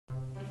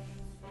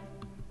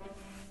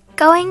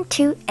Going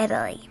to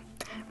Italy,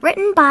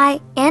 written by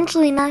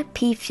Angelina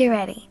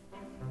Fioretti.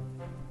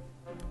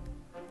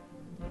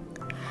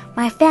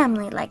 My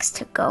family likes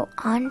to go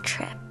on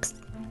trips.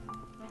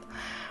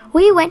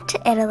 We went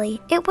to Italy.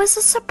 It was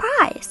a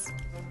surprise.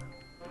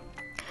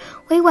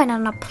 We went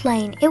on a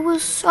plane. It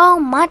was so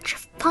much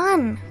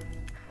fun.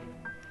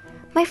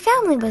 My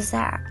family was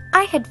there.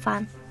 I had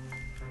fun.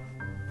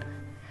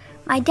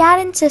 My dad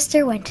and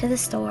sister went to the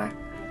store.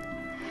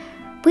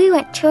 We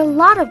went to a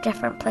lot of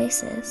different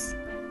places.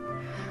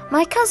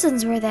 My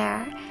cousins were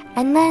there,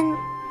 and then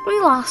we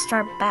lost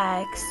our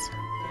bags.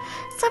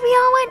 So we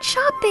all went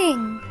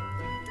shopping.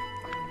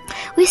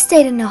 We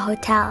stayed in a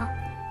hotel.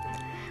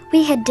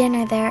 We had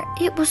dinner there.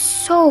 It was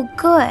so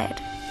good.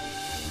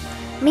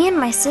 Me and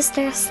my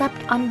sister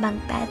slept on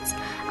bunk beds.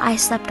 I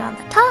slept on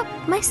the top.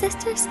 My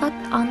sister slept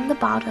on the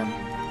bottom.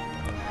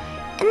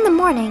 In the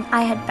morning,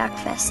 I had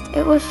breakfast.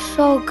 It was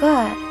so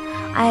good.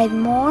 I had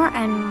more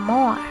and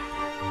more.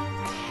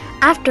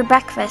 After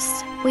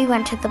breakfast, we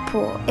went to the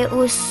pool. It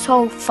was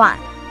so fun.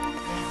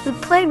 We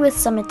played with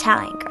some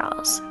Italian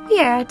girls. We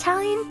are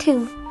Italian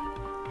too.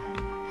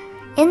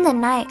 In the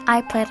night,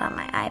 I played on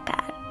my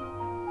iPad.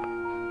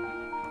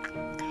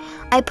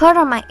 I put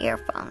on my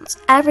earphones.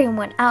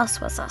 Everyone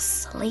else was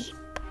asleep.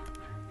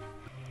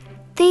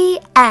 The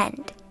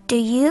end. Do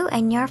you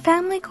and your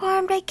family go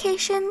on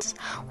vacations?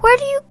 Where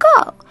do you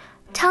go?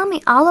 Tell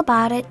me all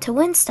about it to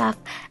win stuff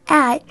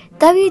at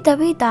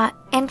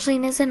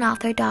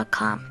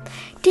www.angelinasanauthor.com.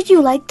 Did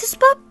you like this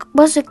book?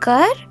 Was it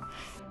good?